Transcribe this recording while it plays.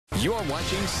You're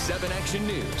watching 7 Action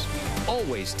News,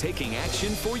 always taking action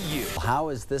for you. How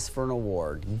is this for an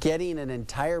award? Getting an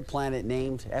entire planet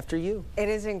named after you. It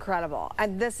is incredible.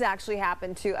 And this actually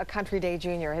happened to a Country Day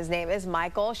junior. His name is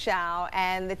Michael Shao,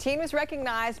 and the teen was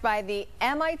recognized by the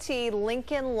MIT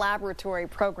Lincoln Laboratory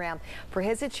program for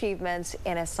his achievements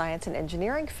in a science and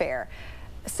engineering fair.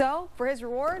 So, for his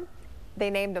reward, they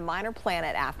named a minor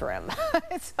planet after him.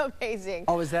 It's amazing.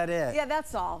 Oh, is that it? Yeah,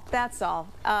 that's all. That's all.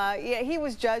 Yeah, he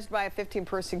was judged by a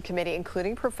 15-person committee,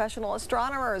 including professional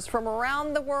astronomers from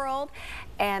around the world.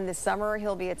 And this summer,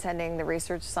 he'll be attending the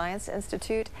Research Science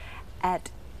Institute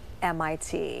at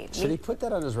MIT. Should he put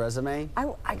that on his resume?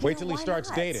 Wait till he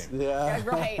starts dating. Yeah,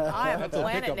 right. I have a That's a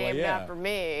planet pickup line, named yeah. after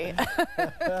me.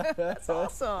 That's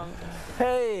awesome.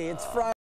 Hey, it's Friday.